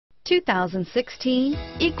2016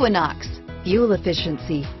 Equinox. Fuel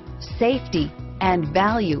efficiency, safety, and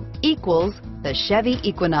value equals the Chevy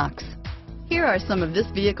Equinox. Here are some of this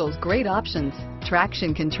vehicle's great options: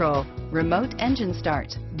 traction control, remote engine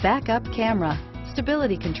start, backup camera,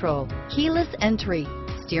 stability control, keyless entry,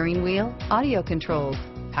 steering wheel audio controls,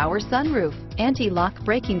 power sunroof, anti-lock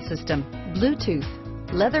braking system, Bluetooth,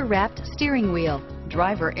 leather-wrapped steering wheel,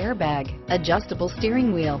 driver airbag, adjustable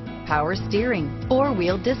steering wheel, power steering,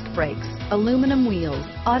 four-wheel disc brakes, aluminum wheels,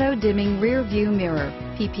 auto-dimming rear view mirror,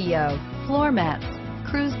 PPO, floor mats,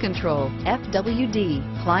 cruise control,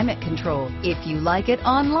 FWD, climate control. If you like it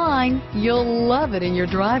online, you'll love it in your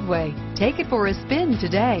driveway. Take it for a spin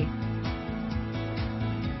today.